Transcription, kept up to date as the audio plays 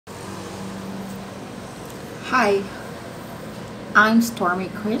Hi, I'm Stormy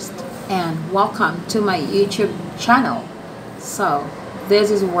Krist and welcome to my YouTube channel. So this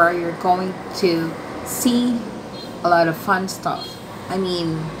is where you're going to see a lot of fun stuff. I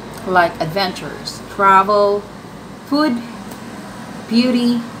mean, like adventures, travel, food,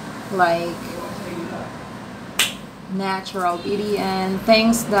 beauty, like natural beauty and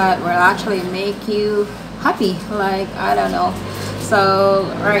things that will actually make you happy, like I don't know. So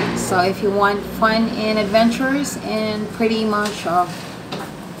right, so if you want fun and adventures and pretty much of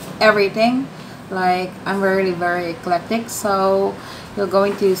everything, like I'm very eclectic, so you're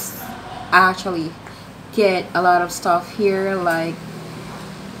going to actually get a lot of stuff here, like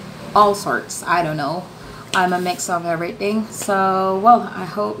all sorts, I don't know. I'm a mix of everything. So well, I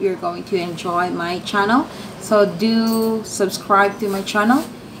hope you're going to enjoy my channel, so do subscribe to my channel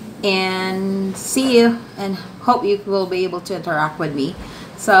and see you, and hope you will be able to interact with me.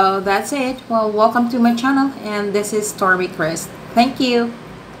 So that's it. Well, welcome to my channel, and this is Stormy Krist. Thank you.